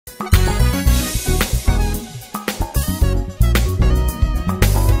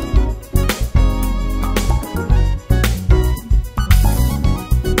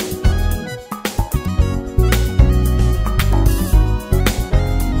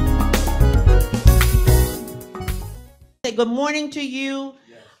say good morning to you.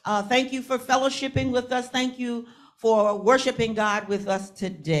 Thank you for fellowshipping with us. Thank you for worshiping God with us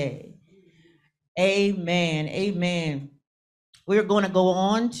today. Amen. Amen. We're going to go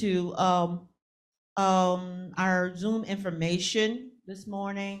on to our Zoom information this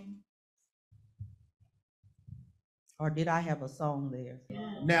morning. Or did I have a song there?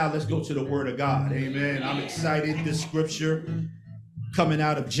 Now let's go to the Word of God. Amen. I'm excited. This scripture coming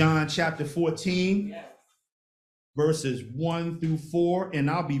out of John chapter 14, verses 1 through 4, and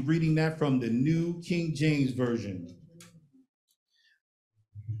I'll be reading that from the New King James Version.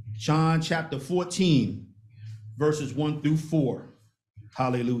 John chapter 14, verses 1 through 4.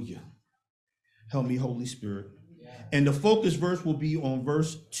 Hallelujah. Help me, Holy Spirit. And the focus verse will be on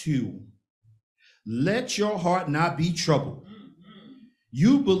verse 2. Let your heart not be troubled.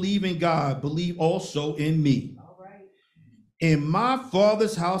 You believe in God, believe also in me. In my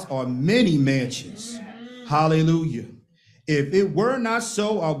Father's house are many mansions. Hallelujah. If it were not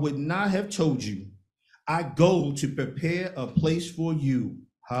so, I would not have told you. I go to prepare a place for you.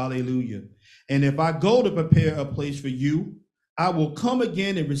 Hallelujah. And if I go to prepare a place for you, I will come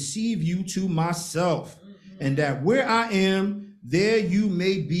again and receive you to myself. And that where I am, there you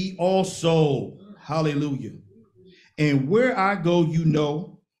may be also. Hallelujah. And where I go, you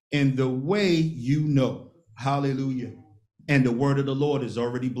know, and the way you know. Hallelujah. And the word of the Lord is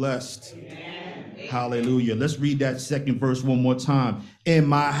already blessed. Amen. Hallelujah. Let's read that second verse one more time. In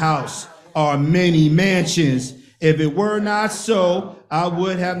my house are many mansions. If it were not so, I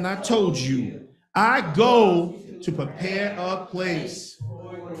would have not told you. I go to prepare a place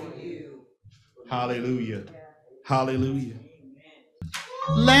for you. Hallelujah. Hallelujah.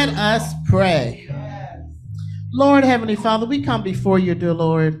 Let us pray. Lord, Heavenly Father, we come before you, dear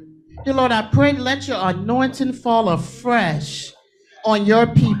Lord. Dear Lord, I pray, let your anointing fall afresh on your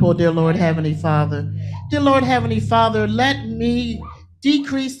people, dear Lord, Heavenly Father. Dear Lord, Heavenly Father, let me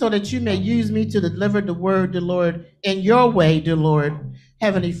decrease so that you may use me to deliver the word, dear Lord, in your way, dear Lord,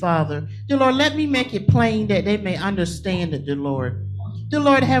 Heavenly Father. Dear Lord, let me make it plain that they may understand it, dear Lord. Dear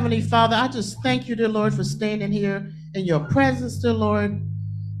Lord, Heavenly Father, I just thank you, dear Lord, for standing here in your presence, dear Lord.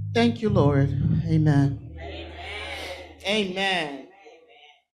 Thank you, Lord. Amen. Amen.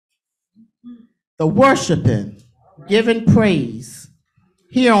 The worshiping, giving praise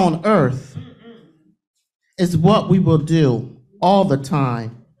here on earth is what we will do all the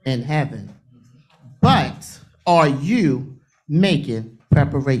time in heaven. But are you making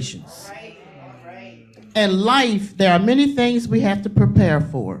preparations? In life, there are many things we have to prepare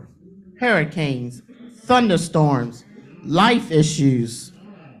for. Hurricanes, thunderstorms, life issues.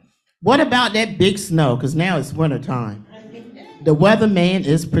 What about that big snow? Because now it's wintertime. The weatherman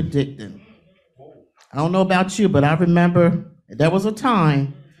is predicting. I don't know about you, but I remember there was a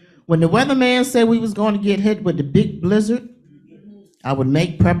time when the weatherman said we was going to get hit with the big blizzard. I would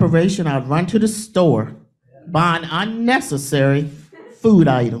make preparation. I'd run to the store, buying unnecessary food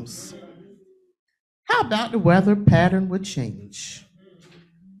items. How about the weather pattern would change?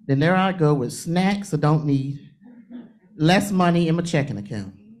 Then there I go with snacks I don't need, less money in my checking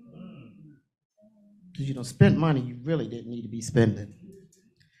account. Because you don't spend money you really didn't need to be spending.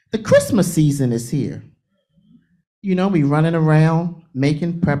 The Christmas season is here. You know, we running around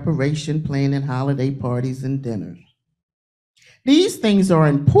making preparation, planning holiday parties and dinners. These things are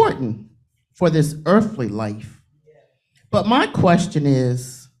important for this earthly life. But my question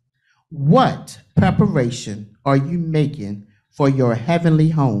is, what preparation are you making for your heavenly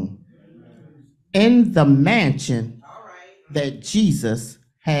home in the mansion that Jesus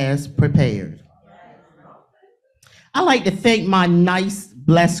has prepared? I like to thank my nice,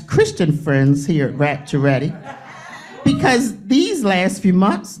 blessed Christian friends here at Rapture Ready, because these last few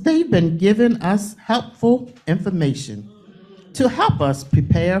months, they've been giving us helpful information to help us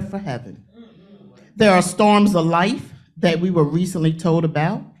prepare for heaven. There are storms of life that we were recently told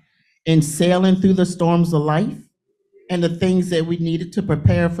about, in sailing through the storms of life and the things that we needed to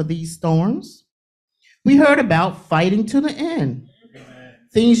prepare for these storms. We heard about fighting to the end,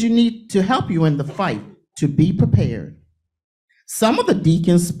 things you need to help you in the fight to be prepared. Some of the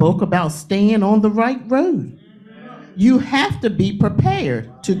deacons spoke about staying on the right road. You have to be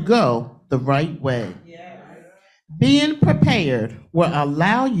prepared to go the right way. Being prepared will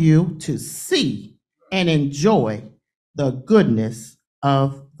allow you to see and enjoy the goodness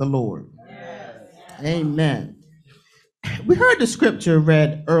of the Lord. Amen. We heard the scripture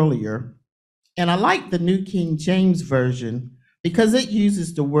read earlier, and I like the New King James Version because it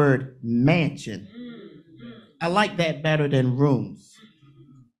uses the word mansion. I like that better than rooms.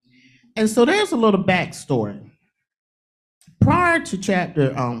 And so there's a little backstory. Prior to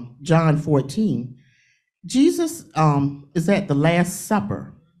chapter John 14, Jesus is at the Last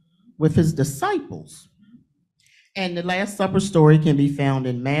Supper with his disciples. And the Last Supper story can be found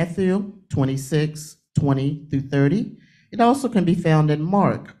in Matthew 26:20 through 30. It also can be found in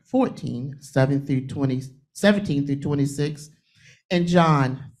Mark 17 through 26, and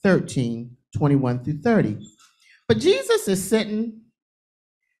John 13:21 through 30. But Jesus is sitting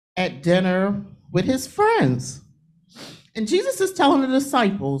at dinner with his friends. And Jesus is telling the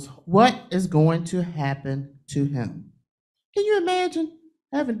disciples what is going to happen to him. Can you imagine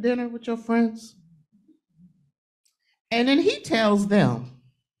having dinner with your friends? And then he tells them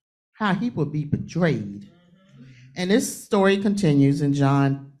how he will be betrayed. And this story continues in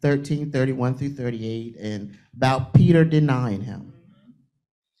John 13:31 through 38, and about Peter denying him.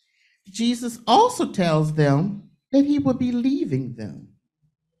 Jesus also tells them that he will be leaving them.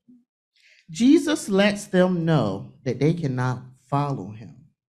 Jesus lets them know that they cannot follow him.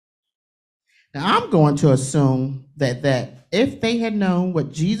 Now, I'm going to assume that if they had known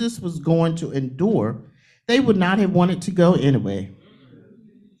what Jesus was going to endure, they would not have wanted to go anyway.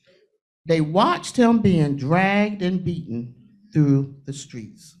 They watched him being dragged and beaten through the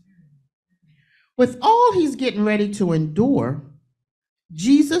streets. With all he's getting ready to endure,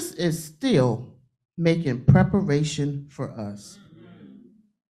 Jesus is still making preparation for us.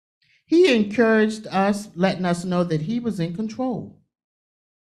 He encouraged us, letting us know that he was in control.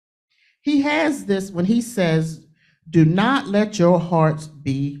 He has this when he says, "Do not let your hearts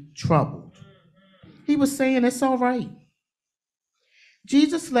be troubled." He was saying it's all right.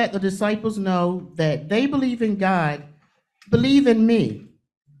 Jesus let the disciples know that they believe in God, believe in me.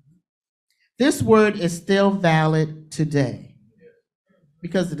 This word is still valid today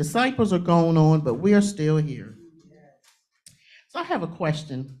because the disciples are going on, but we're still here. So I have a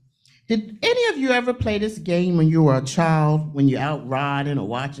question. Did any of you ever play this game when you were a child, when you're out riding or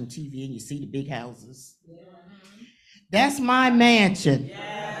watching TV and you see the big houses? That's my mansion.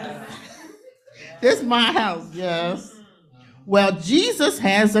 This is my house, yes. Well, Jesus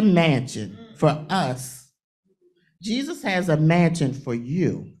has a mansion for us. Jesus has a mansion for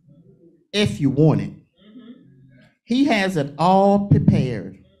you if you want it. He has it all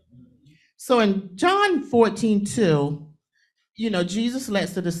prepared. So in John 14:2, Jesus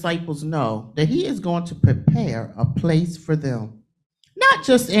lets the disciples know that he is going to prepare a place for them. Not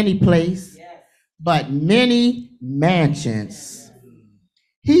just any place, but many mansions.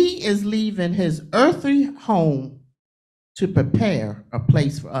 He is leaving his earthly home to prepare a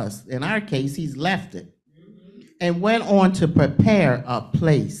place for us. In our case, he's left it and went on to prepare a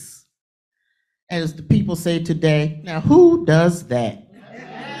place. As the people say today, now who does that?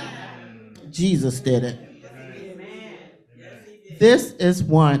 Jesus did it. This is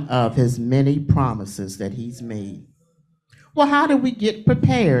one of his many promises that he's made. Well, how do we get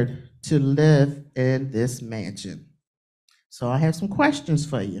prepared to live in this mansion? So I have some questions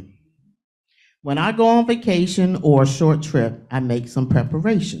for you. When I go on vacation or a short trip, I make some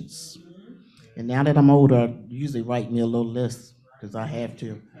preparations. And now that I'm older, I usually write me a little list because I have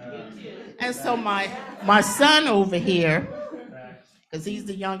to. And so my son over here, because he's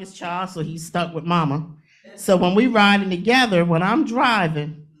the youngest child, so he's stuck with mama. So when we riding together, when I'm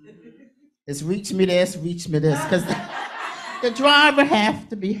driving, it's reach me this, because the driver has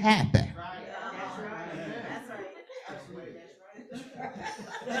to be happy.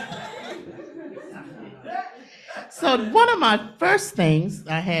 So one of my first things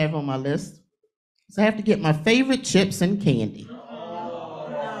I have on my list is I have to get my favorite chips and candy.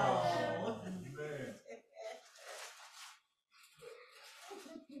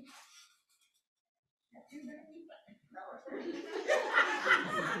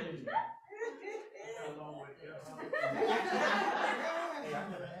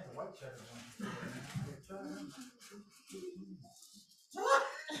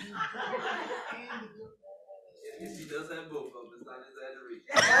 He does have both of them. It's not exaggeration.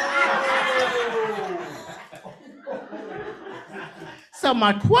 So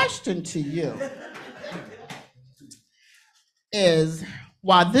my question to you is,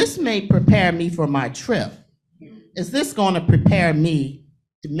 while this may prepare me for my trip, is this going to prepare me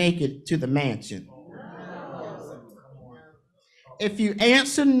to make it to the mansion? If you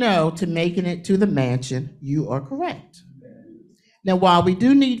answer no to making it to the mansion, you are correct. Now, while we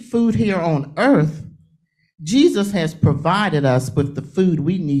do need food here on earth, Jesus has provided us with the food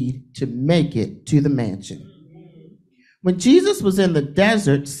we need to make it to the mansion. When Jesus was in the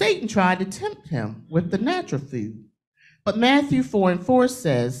desert, Satan tried to tempt him with the natural food. But Matthew 4:4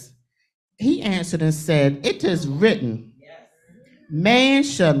 says, he answered and said, "It is written, man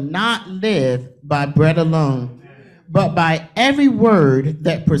shall not live by bread alone, but by every word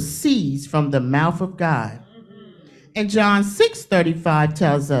that proceeds from the mouth of God. And John 6:35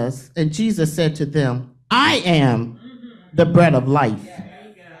 tells us, and Jesus said to them, I am the bread of life.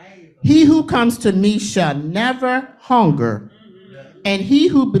 He who comes to me shall never hunger, and he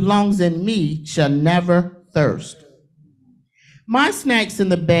who belongs in me shall never thirst. My snacks in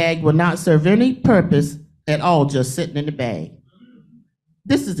the bag will not serve any purpose at all, just sitting in the bag.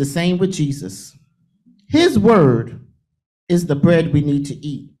 This is the same with Jesus. His word is the bread we need to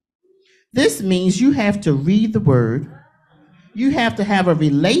eat. This means you have to read the word. You have to have a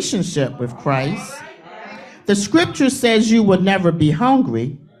relationship with Christ. The scripture says you will never be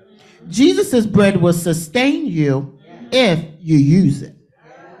hungry. Jesus' bread will sustain you if you use it.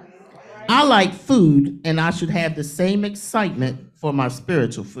 I like food, and I should have the same excitement for my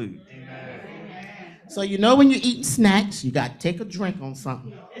spiritual food. So you know when you're eating snacks, you got to take a drink on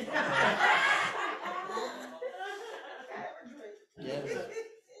something.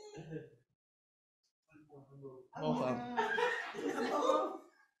 Both of them.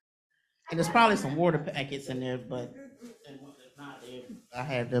 And there's probably some water packets in there, but if not there, I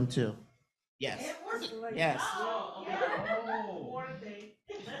have them too. Yes. Yes.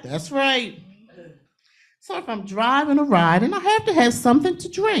 That's right. So if I'm driving or riding, I have to have something to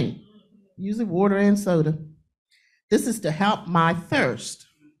drink, usually water and soda. This is to help my thirst.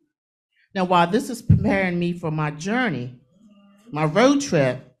 Now, while this is preparing me for my journey, my road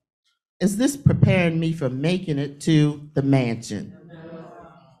trip, is this preparing me for making it to the mansion?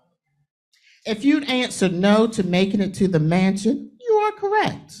 If you'd answered no to making it to the mansion, you are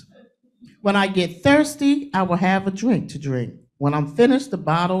correct. When I get thirsty, I will have a drink to drink. When I'm finished, the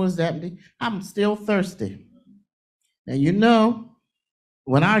bottle is empty, I'm still thirsty. Now, you know,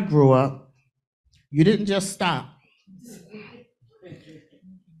 when I grew up, you didn't just stop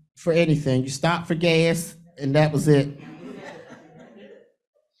for anything. You stopped for gas, and that was it.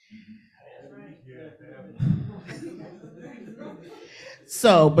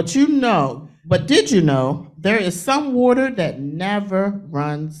 But did you know there is some water that never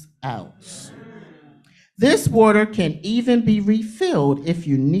runs out? This water can even be refilled if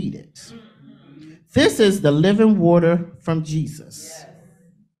you need it. This is the living water from Jesus.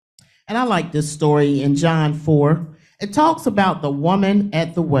 And I like this story in John 4. It talks about the woman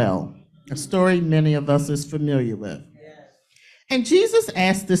at the well, a story many of us is familiar with. And Jesus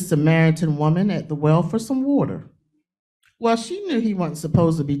asked this Samaritan woman at the well for some water. Well, she knew he wasn't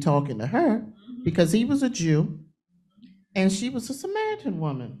supposed to be talking to her because he was a Jew and she was a Samaritan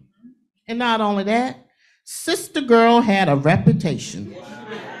woman. And not only that, Sister Girl had a reputation.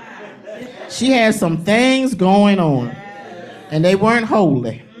 She had some things going on, and they weren't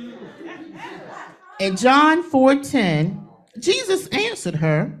holy. In John 4:10, Jesus answered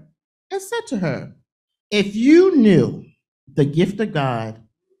her and said to her, if you knew the gift of God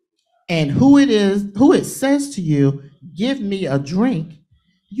and who it says to you, give me a drink,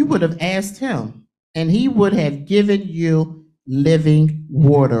 you would have asked him, and he would have given you living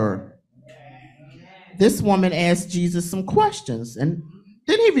water. This woman asked Jesus some questions, and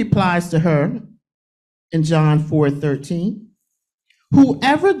then he replies to her in John 4:13,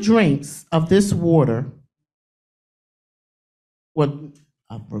 whoever drinks of this water would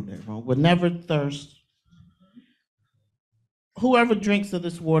never thirst. Whoever drinks of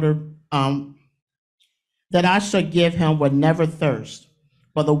this water that I shall give him would never thirst,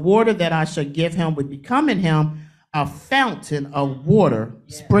 but the water that I shall give him would become in him a fountain of water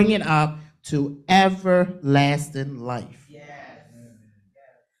springing up to everlasting life.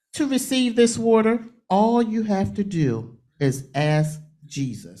 To receive this water, all you have to do is ask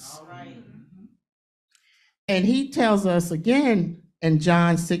Jesus. And he tells us again in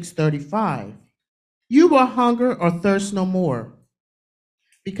John 6:35, you will hunger or thirst no more.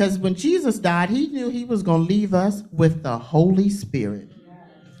 Because when Jesus died, he knew he was going to leave us with the Holy Spirit.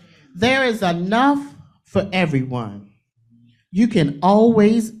 There is enough for everyone. You can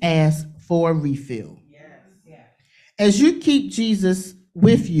always ask for a refill. As you keep Jesus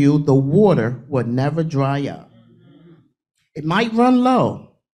with you, the water will never dry up. It might run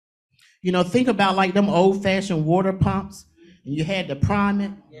low. You know, think about like them old-fashioned water pumps, and you had to prime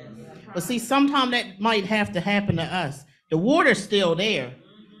it. But see, sometimes that might have to happen to us. The water's still there.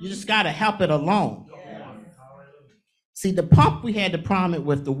 You just got to help it along. See, the pump, we had to prime it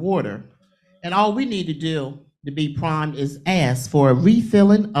with the water. And all we need to do to be primed is ask for a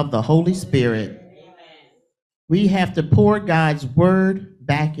refilling of the Holy Spirit. We have to pour God's word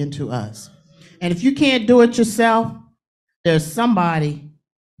back into us. And if you can't do it yourself, there's somebody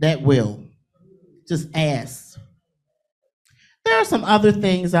that will. Just ask. There are some other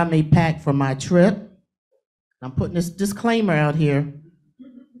things I may pack for my trip. I'm putting this disclaimer out here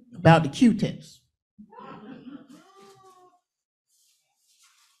about the Q-tips.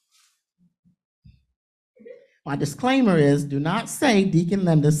 My disclaimer is, do not say Deacon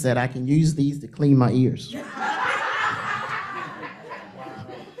Linda said I can use these to clean my ears.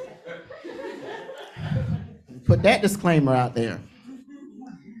 Put that disclaimer out there.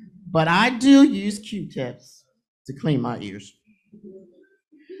 But I do use Q-tips to clean my ears.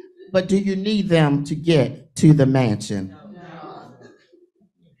 But do you need them to get to the mansion?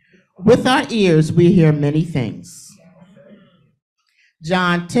 With our ears, we hear many things.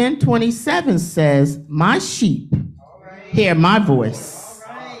 John 10:27 says, my sheep hear my voice,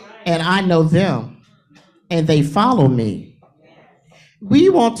 and I know them, and they follow me. We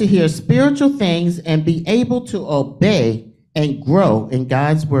want to hear spiritual things and be able to obey and grow in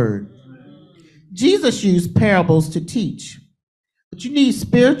God's word. Jesus used parables to teach, but you need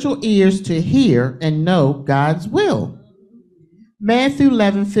spiritual ears to hear and know God's will. Matthew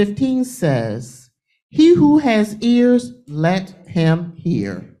 11:15 says, he who has ears, let him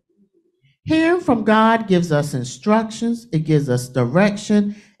hear. Hearing from God gives us instructions, it gives us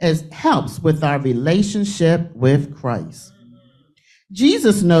direction, it helps with our relationship with Christ.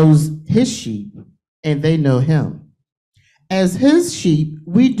 Jesus knows his sheep, and they know him. As his sheep,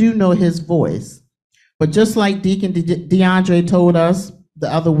 we do know his voice. But just like Deacon DeAndre told us the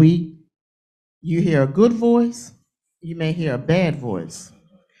other week, you hear a good voice, you may hear a bad voice.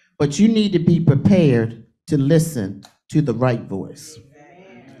 But you need to be prepared to listen to the right voice.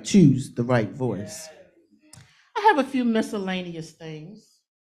 Choose the right voice. I have a few miscellaneous things.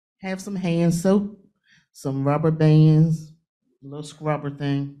 Have some hand soap, some rubber bands, a little scrubber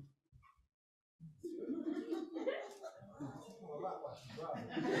thing.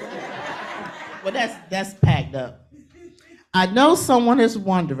 Well, that's packed up. I know someone is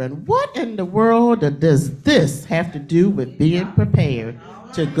wondering, what in the world does this have to do with being prepared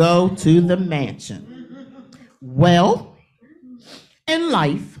to go to the mansion? Well, in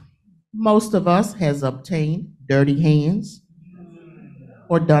life, most of us has obtained dirty hands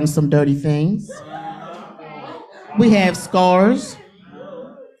or done some dirty things. We have scars,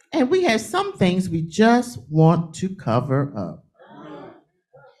 and we have some things we just want to cover up.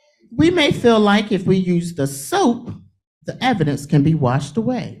 We may feel like if we use the soap, the evidence can be washed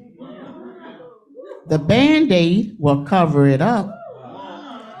away. The Band-Aid will cover it up.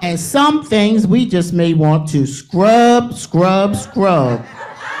 And some things we just may want to scrub,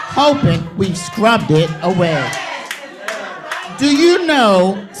 hoping we've scrubbed it away. Do you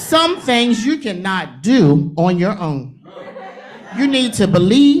know some things you cannot do on your own? You need to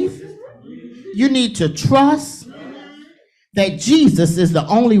believe, you need to trust that Jesus is the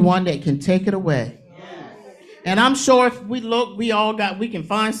only one that can take it away. And I'm sure if we look, we can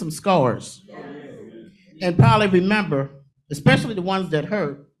find some scars and probably remember, especially the ones that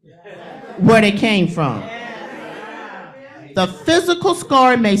hurt, where they came from. The physical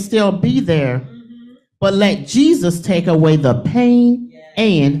scar may still be there, but let Jesus take away the pain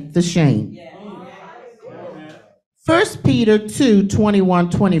and the shame. 1 Peter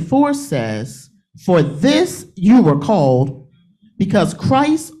 2:21-24 says, for this you were called, because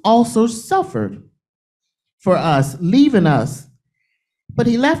Christ also suffered for us, leaving us. But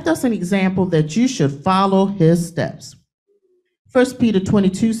he left us an example that you should follow his steps. 1 Peter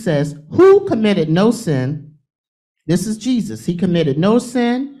 22 says, who committed no sin? This is Jesus. He committed no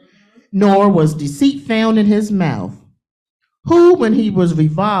sin, nor was deceit found in his mouth. Who, when he was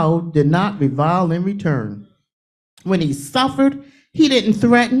reviled, did not revile in return. When he suffered, he didn't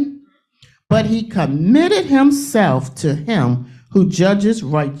threaten, but he committed himself to him who judges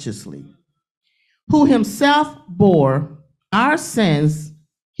righteously, who himself bore our sins.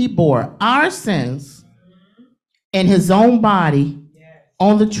 He bore our sins in his own body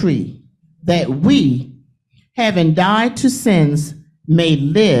on the tree, that we, having died to sins, may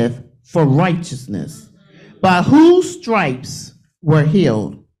live for righteousness, by whose stripes were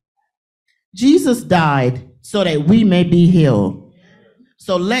healed. Jesus died so that we may be healed.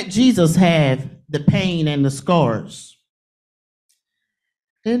 So let Jesus have the pain and the scars.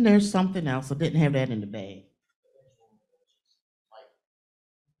 Then there's something else. I didn't have that in the bag.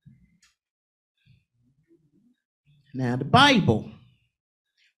 Now the Bible.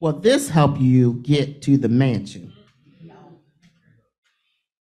 Will this help you get to the mansion?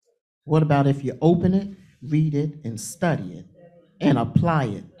 What about if you open it, read it, and study it, and apply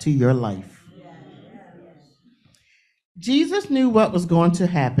it to your life? Jesus knew what was going to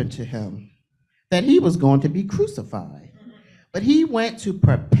happen to him, that he was going to be crucified. But he went to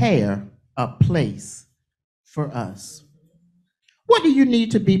prepare a place for us. What do you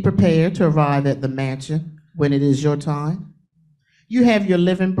need to be prepared to arrive at the mansion? when it is your time. You have your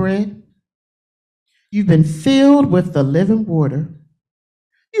living bread. You've been filled with the living water.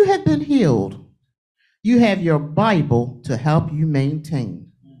 You have been healed. You have your Bible to help you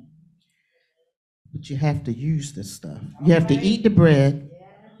maintain. But you have to use this stuff. You have to eat the bread.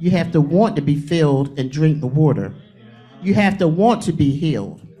 You have to want to be filled and drink the water. You have to want to be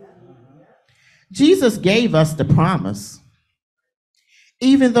healed. Jesus gave us the promise.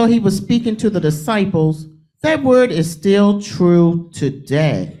 Even though he was speaking to the disciples, that word is still true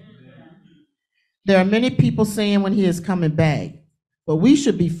today. There are many people saying when he is coming back, but we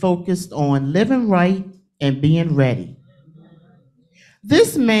should be focused on living right and being ready.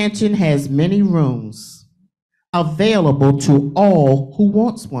 This mansion has many rooms available to all who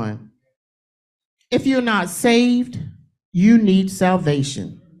wants one. If you're not saved, you need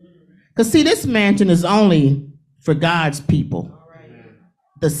salvation. Because see, this mansion is only for God's people,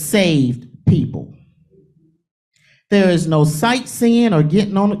 the saved people. There is no sightseeing or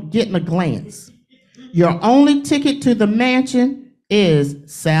getting a glance. Your only ticket to the mansion is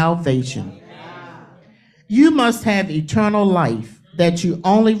salvation. You must have eternal life that you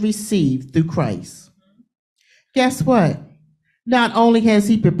only receive through Christ. Guess what? Not only has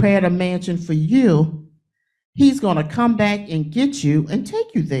he prepared a mansion for you, he's going to come back and get you and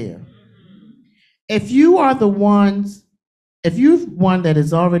take you there. If you're one that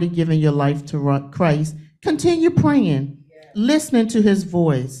has already given your life to Christ, continue praying, listening to his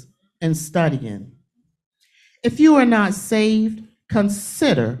voice, and studying. If you are not saved,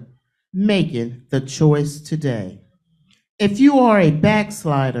 consider making the choice today. If you are a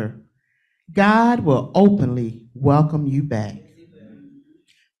backslider, God will openly welcome you back.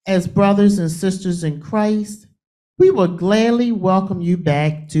 As brothers and sisters in Christ, we will gladly welcome you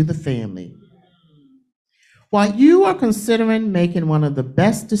back to the family. While you are considering making one of the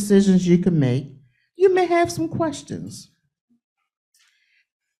best decisions you can make, you may have some questions.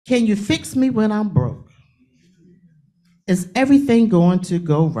 Can you fix me when I'm broke? Is everything going to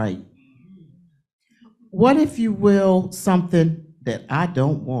go right? What if you will something that I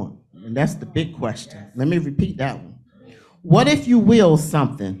don't want? And that's the big question. Let me repeat that one. What if you will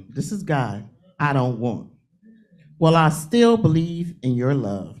something, this is God, I don't want? Well, I still believe in your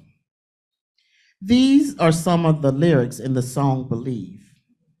love. These are some of the lyrics in the song Believe.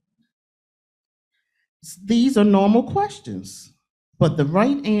 These are normal questions, but the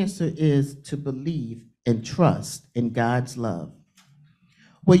right answer is to believe and trust in God's love.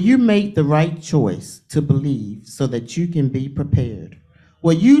 Will you make the right choice to believe so that you can be prepared?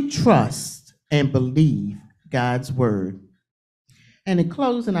 Will you trust and believe God's word? And in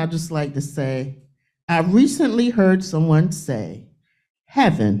closing, I'd just like to say, I recently heard someone say,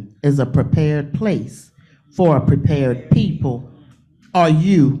 heaven is a prepared place for a prepared people. Are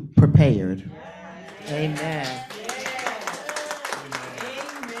you prepared? Amen.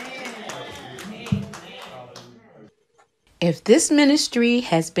 If this ministry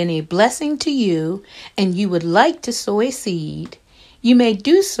has been a blessing to you and you would like to sow a seed, you may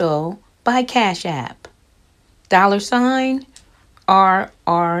do so by Cash App. $RRM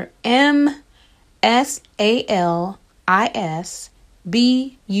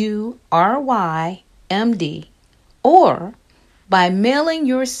SALISBURYMD, or by mailing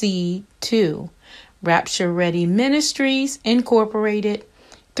your seed to Rapture Ready Ministries Incorporated,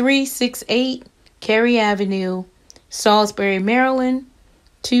 368 Cary Avenue, Salisbury, Maryland,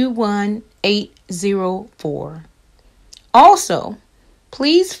 21804. Also,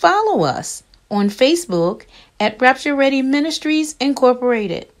 please follow us on Facebook at Rapture Ready Ministries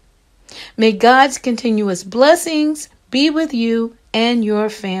Incorporated. May God's continuous blessings be with you and your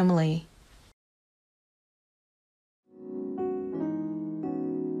family.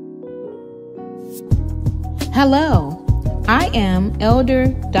 Hello, I am Elder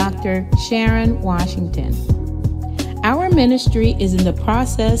Dr. Sharon Washington. Our ministry is in the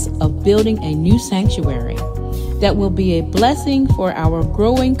process of building a new sanctuary that will be a blessing for our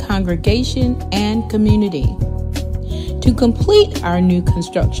growing congregation and community. To complete our new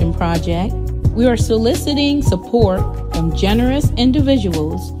construction project, we are soliciting support from generous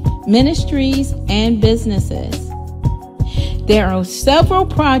individuals, ministries, and businesses. There are several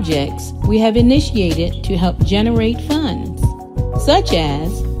projects we have initiated to help generate funds, such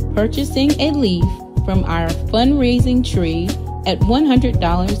as purchasing a leaf from our fundraising tree at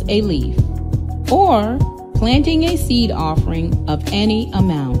 $100 a leaf, or planting a seed offering of any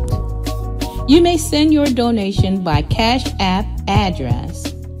amount. You may send your donation by Cash App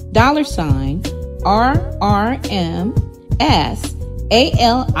address $RRM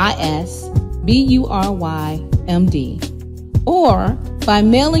SALISBURYMD, or by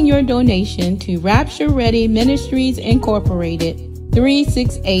mailing your donation to Rapture Ready Ministries Incorporated,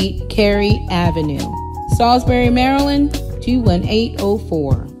 368 Cary Avenue, Salisbury, Maryland,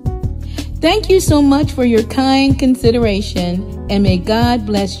 21804. Thank you so much for your kind consideration, and may God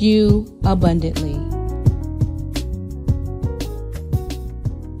bless you abundantly.